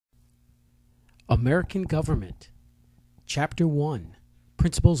American Government. Chapter 1.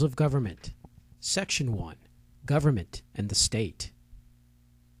 Principles of Government. Section 1. Government and the State.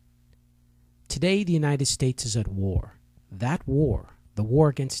 Today, the United States is at war. That war, the war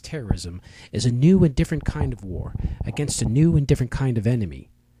against terrorism, is a new and different kind of war against a new and different kind of enemy.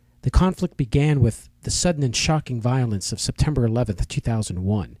 The conflict began with the sudden and shocking violence of September 11th,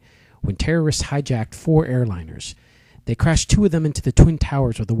 2001, when terrorists hijacked 4 airliners. They crashed 2 of them into the Twin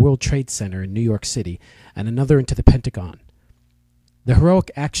Towers of the World Trade Center in New York City and another into the Pentagon. The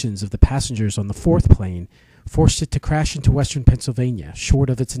heroic actions of the passengers on the 4th plane forced it to crash into western Pennsylvania, short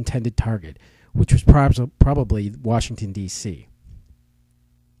of its intended target, which was probably Washington, D.C.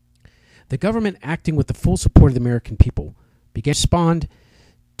 The government, acting with the full support of the American people, began to respond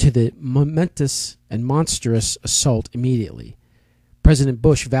to the momentous and monstrous assault immediately. President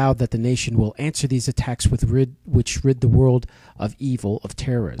Bush vowed that the nation will answer these attacks which rid the world of evil of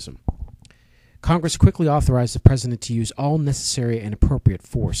terrorism. Congress quickly authorized the president to use all necessary and appropriate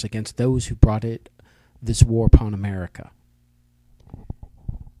force against those who brought this war upon America.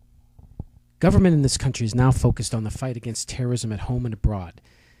 Government in this country is now focused on the fight against terrorism at home and abroad.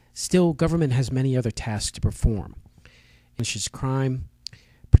 Still, government has many other tasks to perform. It punishes crime,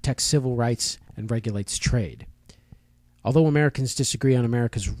 protects civil rights, and regulates trade. Although Americans disagree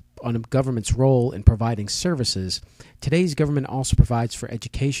on government's role in providing services, today's government also provides for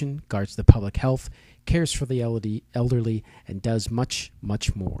education, guards the public health, cares for the elderly, and does much,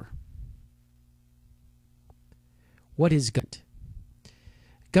 much more. What is government?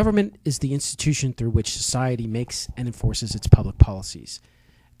 Government is the institution through which society makes and enforces its public policies.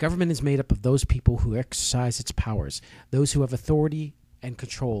 Government is made up of those people who exercise its powers, those who have authority and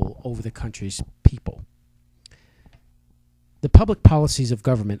control over the country's people. The public policies of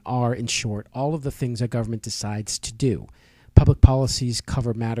government are, in short, all of the things a government decides to do. Public policies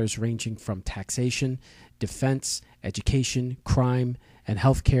cover matters ranging from taxation, defense, education, crime, and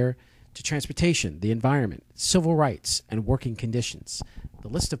healthcare, to transportation, the environment, civil rights, and working conditions. The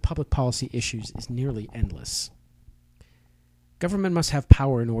list of public policy issues is nearly endless. Government must have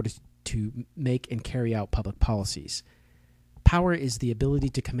power in order to make and carry out public policies. Power is the ability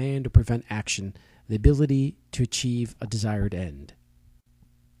to command or prevent action, the ability to achieve a desired end.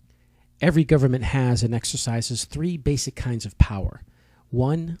 Every government has and exercises 3 basic kinds of power.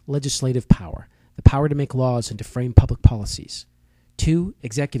 1. Legislative power, the power to make laws and to frame public policies. 2.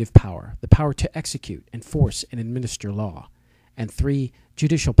 Executive power, the power to execute, enforce, and administer law. And 3.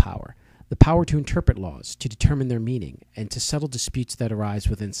 Judicial power, the power to interpret laws, to determine their meaning, and to settle disputes that arise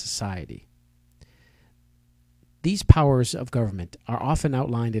within society. These powers of government are often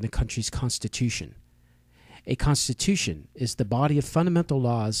outlined in a country's constitution. A constitution is the body of fundamental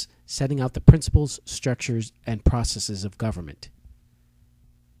laws setting out the principles, structures, and processes of government.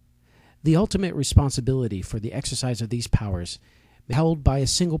 The ultimate responsibility for the exercise of these powers is held by a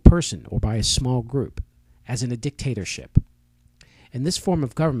single person or by a small group, as in a dictatorship. In this form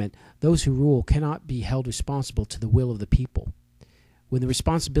of government, those who rule cannot be held responsible to the will of the people. When the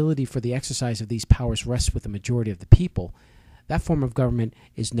responsibility for the exercise of these powers rests with the majority of the people, that form of government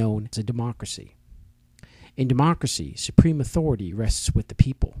is known as a democracy. In democracy, supreme authority rests with the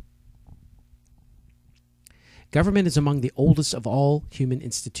people. Government is among the oldest of all human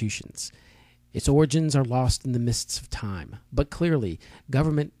institutions. Its origins are lost in the mists of time, but clearly,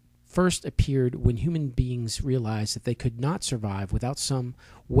 government first appeared when human beings realized that they could not survive without some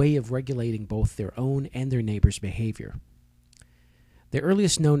way of regulating both their own and their neighbors' behavior. The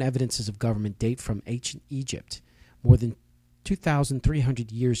earliest known evidences of government date from ancient Egypt. More than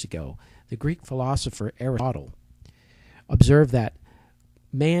 2,300 years ago, the Greek philosopher Aristotle observed that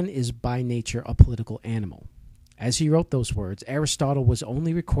man is by nature a political animal. As he wrote those words, Aristotle was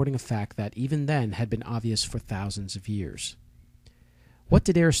only recording a fact that even then had been obvious for thousands of years. What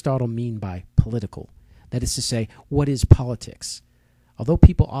did Aristotle mean by political? That is to say, what is politics? Although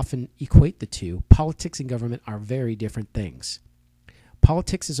people often equate the two, politics and government are very different things.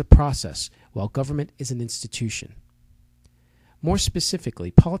 Politics is a process, while government is an institution. More specifically,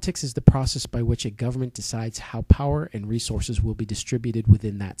 politics is the process by which a government decides how power and resources will be distributed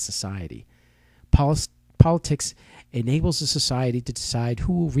within that society. Politics enables a society to decide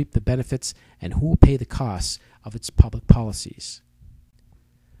who will reap the benefits and who will pay the costs of its public policies.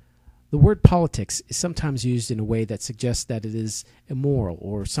 The word politics is sometimes used in a way that suggests that it is immoral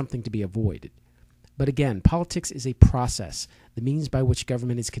or something to be avoided. But again, politics is a process, the means by which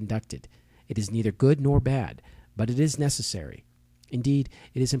government is conducted. It is neither good nor bad, but it is necessary. Indeed,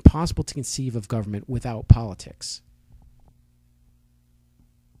 it is impossible to conceive of government without politics.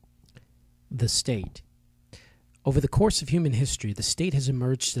 The state. Over the course of human history, the state has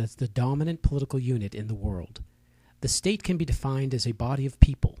emerged as the dominant political unit in the world. The state can be defined as a body of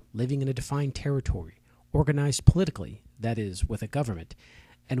people living in a defined territory, organized politically, that is, with a government,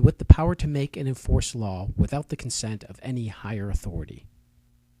 and with the power to make and enforce law without the consent of any higher authority.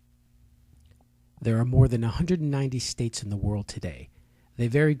 There are more than 190 states in the world today. They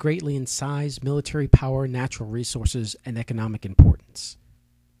vary greatly in size, military power, natural resources, and economic importance.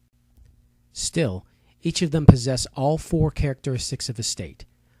 Still, each of them possess all four characteristics of a state: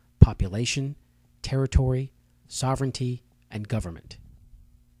 population, territory, sovereignty, and government.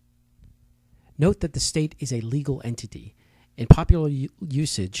 Note that the state is a legal entity. In popular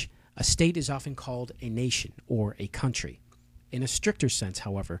usage, a state is often called a nation or a country. In a stricter sense,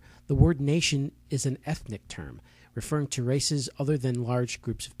 however, the word nation is an ethnic term, referring to races other than large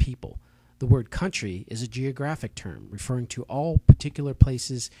groups of people. The word country is a geographic term, referring to all particular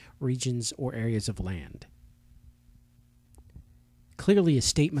places, regions, or areas of land. Clearly, a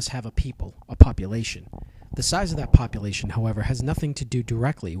state must have a people, a population. The size of that population, however, has nothing to do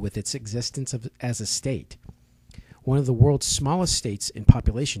directly with its existence as a state. One of the world's smallest states in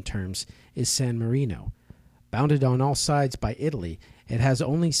population terms is San Marino. Bounded on all sides by Italy, it has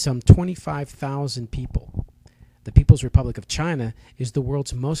only some 25,000 people. The People's Republic of China is the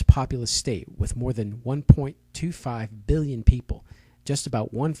world's most populous state, with more than 1.25 billion people, just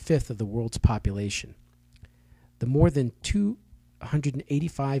about one-fifth of the world's population. The more than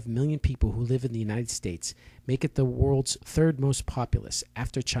 285 million people who live in the United States make it the world's third most populous,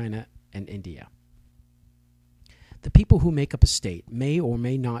 after China and India. The people who make up a state may or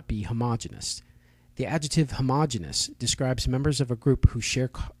may not be homogeneous. The adjective homogeneous describes members of a group who share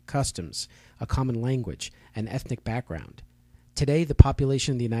customs, a common language, and ethnic background. Today, the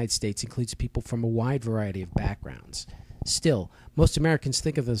population of the United States includes people from a wide variety of backgrounds. Still, most Americans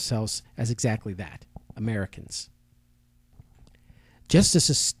think of themselves as exactly that, Americans. Just as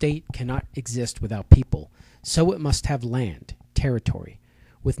a state cannot exist without people, so it must have land, territory,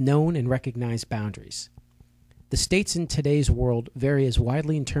 with known and recognized boundaries. The states in today's world vary as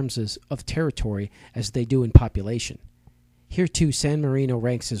widely in terms of territory as they do in population. Here, too, San Marino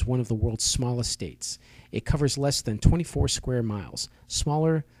ranks as one of the world's smallest states. It covers less than 24 square miles,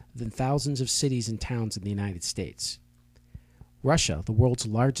 smaller than thousands of cities and towns in the United States. Russia, the world's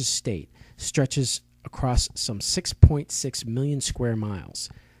largest state, stretches across some 6.6 million square miles.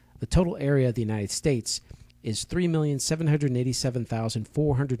 The total area of the United States is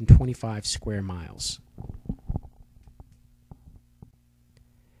 3,787,425 square miles.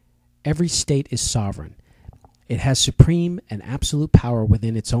 Every state is sovereign. It has supreme and absolute power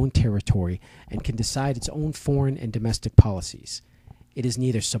within its own territory and can decide its own foreign and domestic policies. It is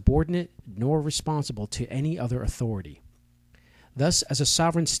neither subordinate nor responsible to any other authority. Thus, as a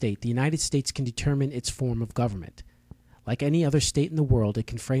sovereign state, the United States can determine its form of government. Like any other state in the world, it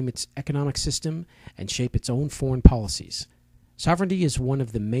can frame its economic system and shape its own foreign policies. Sovereignty is one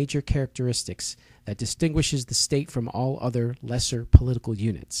of the major characteristics that distinguishes the state from all other lesser political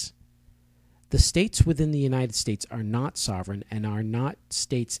units. The states within the United States are not sovereign and are not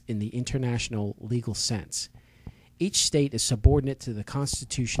states in the international legal sense. Each state is subordinate to the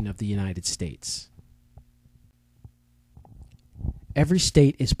Constitution of the United States. Every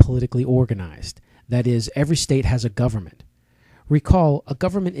state is politically organized. That is, every state has a government. Recall, a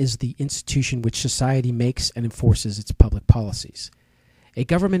government is the institution which society makes and enforces its public policies. A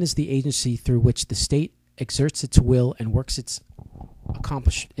government is the agency through which the state exerts its will and works to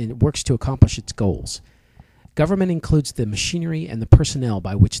accomplish its goals. Government includes the machinery and the personnel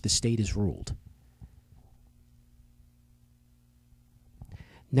by which the state is ruled.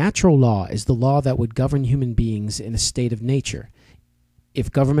 Natural law is the law that would govern human beings in a state of nature, if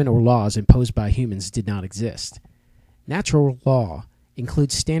government or laws imposed by humans did not exist. Natural law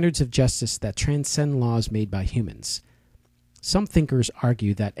includes standards of justice that transcend laws made by humans. Some thinkers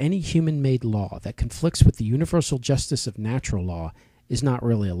argue that any human-made law that conflicts with the universal justice of natural law is not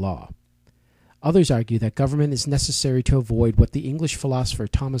really a law. Others argue that government is necessary to avoid what the English philosopher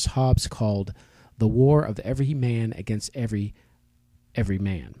Thomas Hobbes called the war of every man against every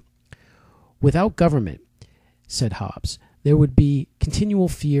man. Without government, said Hobbes, there would be continual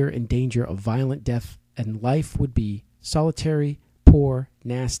fear and danger of violent death, and life would be solitary, poor,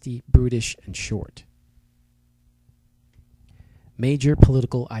 nasty, brutish, and short. Major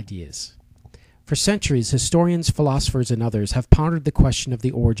political ideas. For centuries, historians, philosophers, and others have pondered the question of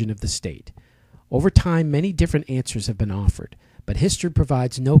the origin of the state. Over time, many different answers have been offered, but history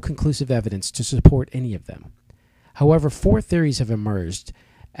provides no conclusive evidence to support any of them. However, four theories have emerged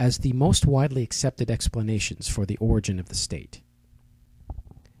as the most widely accepted explanations for the origin of the state.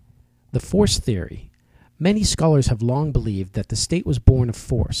 The force theory. Many scholars have long believed that the state was born of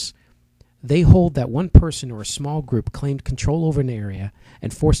force. They hold that one person or a small group claimed control over an area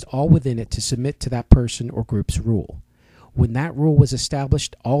and forced all within it to submit to that person or group's rule. When that rule was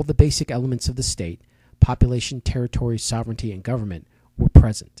established, all the basic elements of the state, population, territory, sovereignty, and government, were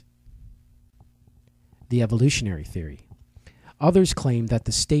present. The evolutionary theory. Others claim that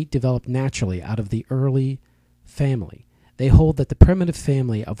the state developed naturally out of the early family. They hold that the primitive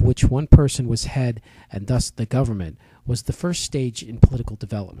family, of which one person was head and thus the government, was the first stage in political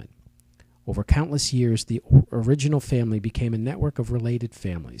development. Over countless years, the original family became a network of related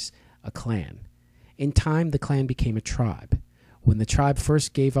families, a clan. In time, the clan became a tribe. When the tribe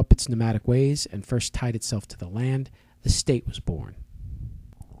first gave up its nomadic ways and first tied itself to the land, the state was born.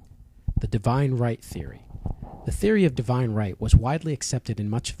 The divine right theory. The theory of divine right was widely accepted in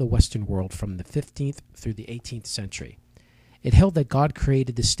much of the Western world from the 15th through the 18th century. It held that God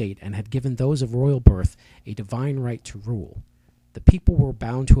created the state and had given those of royal birth a divine right to rule. The people were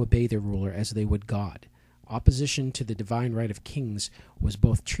bound to obey their ruler as they would God. Opposition to the divine right of kings was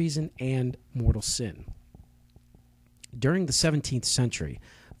both treason and mortal sin. During the 17th century,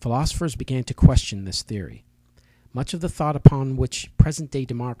 philosophers began to question this theory. Much of the thought upon which present-day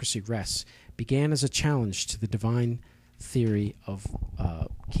democracy rests began as a challenge to the divine theory of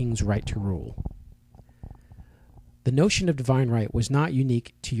king's right to rule. The notion of divine right was not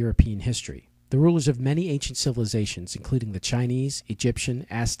unique to European history. The rulers of many ancient civilizations, including the Chinese, Egyptian,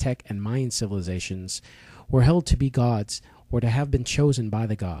 Aztec, and Mayan civilizations, were held to be gods or to have been chosen by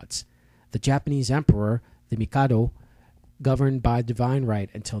the gods. The Japanese emperor, the Mikado, governed by divine right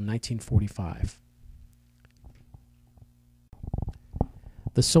until 1945.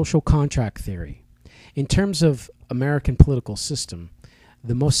 The social contract theory. In terms of American political system,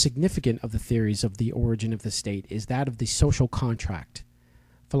 the most significant of the theories of the origin of the state is that of the social contract.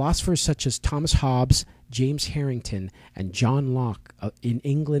 Philosophers such as Thomas Hobbes, James Harrington, and John Locke in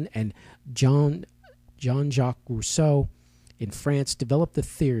England and Jean-Jacques Rousseau in France developed the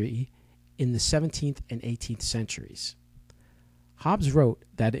theory in the 17th and 18th centuries. Hobbes wrote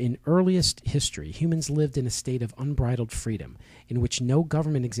that in earliest history, humans lived in a state of unbridled freedom, in which no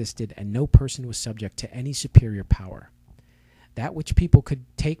government existed and no person was subject to any superior power. That which people could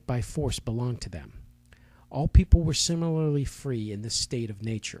take by force belonged to them. All people were similarly free in this state of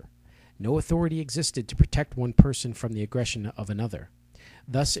nature. No authority existed to protect one person from the aggression of another.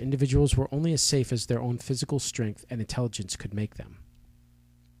 Thus, individuals were only as safe as their own physical strength and intelligence could make them.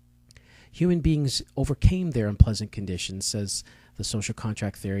 Human beings overcame their unpleasant conditions, says the social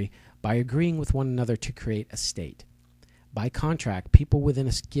contract theory, by agreeing with one another to create a state. By contract, people within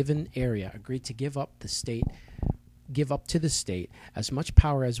a given area agreed to give up to the state as much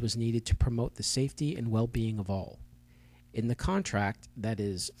power as was needed to promote the safety and well-being of all. In the contract, that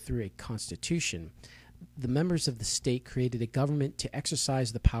is, through a constitution, the members of the state created a government to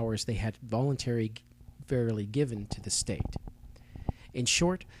exercise the powers they had voluntarily given to the state. In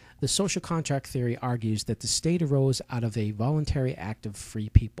short, the social contract theory argues that the state arose out of a voluntary act of free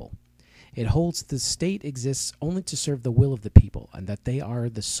people. It holds the state exists only to serve the will of the people, and that they are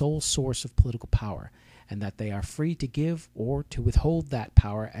the sole source of political power, and that they are free to give or to withhold that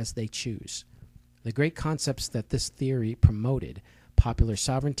power as they choose. The great concepts that this theory promoted, popular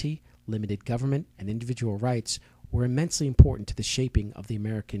sovereignty, limited government, and individual rights, were immensely important to the shaping of the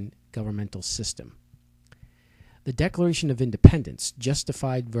American governmental system. The Declaration of Independence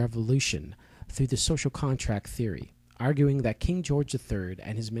justified revolution through the social contract theory, arguing that King George III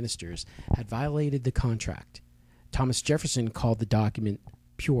and his ministers had violated the contract. Thomas Jefferson called the document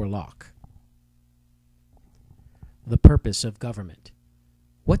pure Locke. The purpose of government.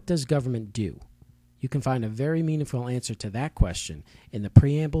 What does government do? You can find a very meaningful answer to that question in the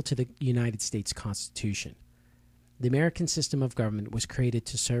preamble to the United States Constitution. The American system of government was created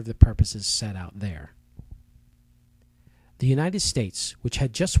to serve the purposes set out there. The United States, which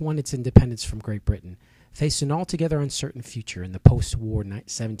had just won its independence from Great Britain, faced an altogether uncertain future in the post-war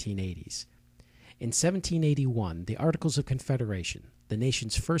 1780s. In 1781, the Articles of Confederation, the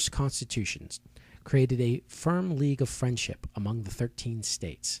nation's first constitutions, created a firm league of friendship among the 13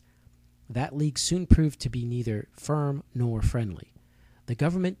 states. That league soon proved to be neither firm nor friendly. The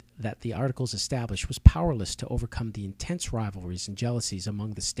government that the Articles established was powerless to overcome the intense rivalries and jealousies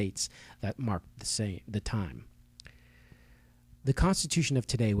among the states that marked the time. The Constitution of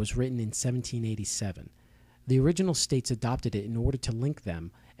today was written in 1787. The original states adopted it in order to link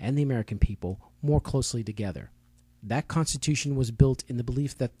them and the American people more closely together. That Constitution was built in the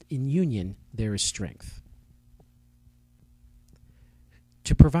belief that in union there is strength.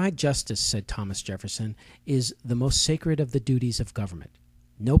 To provide justice, said Thomas Jefferson, is the most sacred of the duties of government.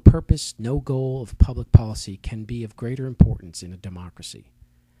 No purpose, no goal of public policy can be of greater importance in a democracy.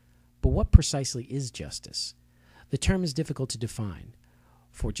 But what precisely is justice? The term is difficult to define,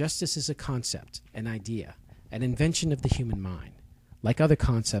 for justice is a concept, an idea, an invention of the human mind. Like other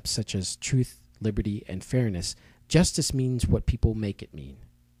concepts such as truth, liberty, and fairness, justice means what people make it mean.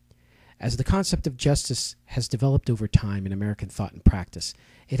 As the concept of justice has developed over time in American thought and practice,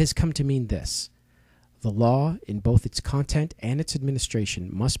 it has come to mean this: the law, in both its content and its administration,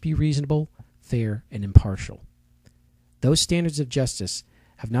 must be reasonable, fair, and impartial. Those standards of justice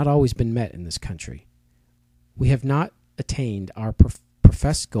have not always been met in this country. We have not attained our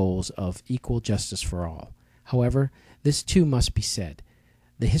professed goals of equal justice for all. However, this too must be said.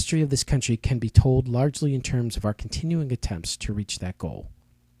 The history of this country can be told largely in terms of our continuing attempts to reach that goal.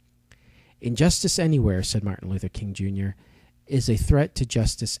 Injustice anywhere, said Martin Luther King Jr., is a threat to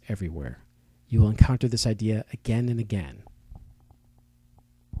justice everywhere. You will encounter this idea again and again.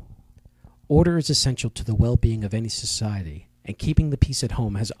 Order is essential to the well-being of any society, and keeping the peace at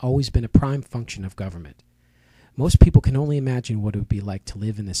home has always been a prime function of government. Most people can only imagine what it would be like to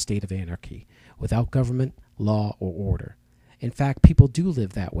live in a state of anarchy, without government, law, or order. In fact, people do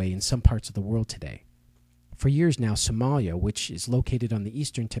live that way in some parts of the world today. For years now, Somalia, which is located on the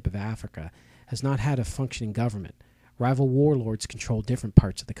eastern tip of Africa, has not had a functioning government. Rival warlords control different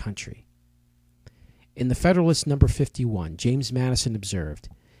parts of the country. In the Federalist No. 51, James Madison observed,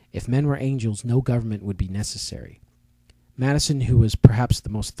 "If men were angels, no government would be necessary." Madison, who was perhaps the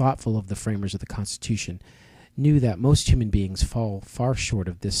most thoughtful of the framers of the Constitution, knew that most human beings fall far short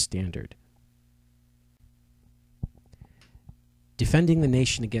of this standard. Defending the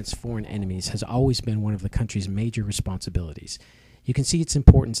nation against foreign enemies has always been one of the country's major responsibilities. You can see its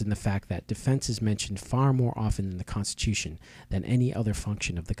importance in the fact that defense is mentioned far more often in the Constitution than any other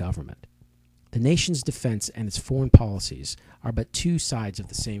function of the government. The nation's defense and its foreign policies are but two sides of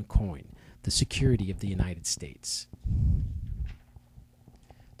the same coin, the security of the United States.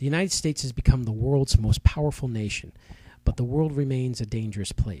 The United States has become the world's most powerful nation, but the world remains a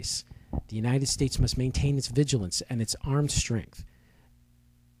dangerous place. The United States must maintain its vigilance and its armed strength.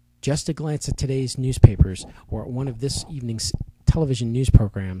 Just a glance at today's newspapers or at one of this evening's television news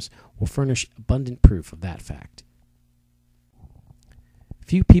programs will furnish abundant proof of that fact.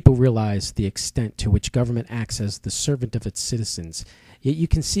 Few people realize the extent to which government acts as the servant of its citizens, yet you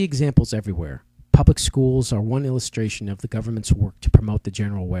can see examples everywhere. Public schools are one illustration of the government's work to promote the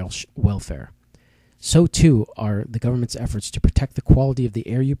general welfare. So too are the government's efforts to protect the quality of the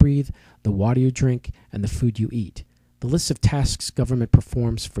air you breathe, the water you drink, and the food you eat. The list of tasks government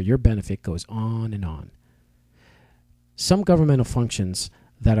performs for your benefit goes on and on. Some governmental functions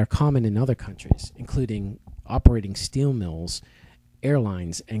that are common in other countries, including operating steel mills,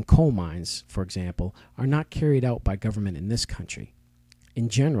 airlines, and coal mines, for example, are not carried out by government in this country. In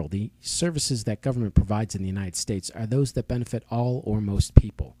general, the services that government provides in the United States are those that benefit all or most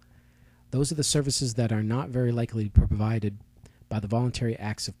people. Those are the services that are not very likely to be provided by the voluntary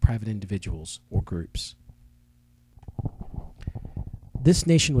acts of private individuals or groups. This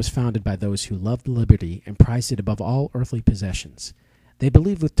nation was founded by those who loved liberty and prized it above all earthly possessions. They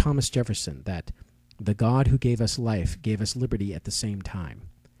believed with Thomas Jefferson that the God who gave us life gave us liberty at the same time.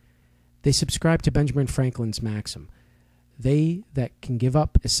 They subscribed to Benjamin Franklin's maxim, "They that can give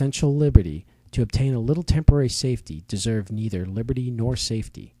up essential liberty to obtain a little temporary safety deserve neither liberty nor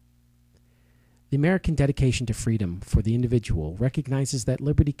safety." The American dedication to freedom for the individual recognizes that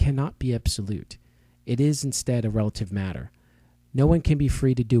liberty cannot be absolute. It is instead a relative matter. No one can be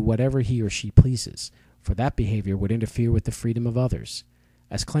free to do whatever he or she pleases, for that behavior would interfere with the freedom of others.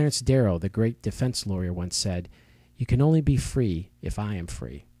 As Clarence Darrow, the great defense lawyer, once said, "You can only be free if I am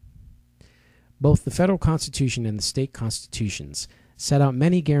free." Both the federal constitution and the state constitutions set out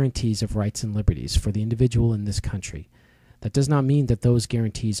many guarantees of rights and liberties for the individual in this country. That does not mean that those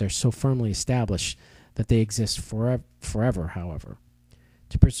guarantees are so firmly established that they exist forever, however.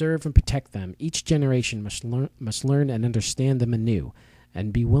 To preserve and protect them, each generation must learn and understand them anew,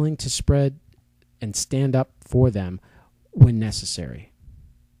 and be willing to spread and stand up for them when necessary.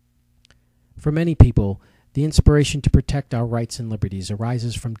 For many people, the inspiration to protect our rights and liberties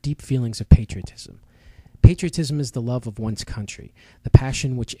arises from deep feelings of patriotism. Patriotism is the love of one's country, the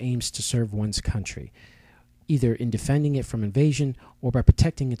passion which aims to serve one's country, either in defending it from invasion or by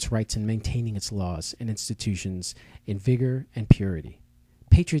protecting its rights and maintaining its laws and institutions in vigor and purity.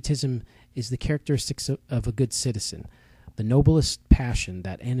 Patriotism is the characteristics of a good citizen, the noblest passion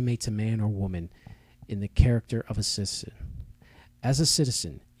that animates a man or woman in the character of a citizen. As a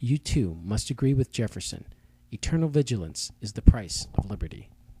citizen, you too must agree with Jefferson. Eternal vigilance is the price of liberty.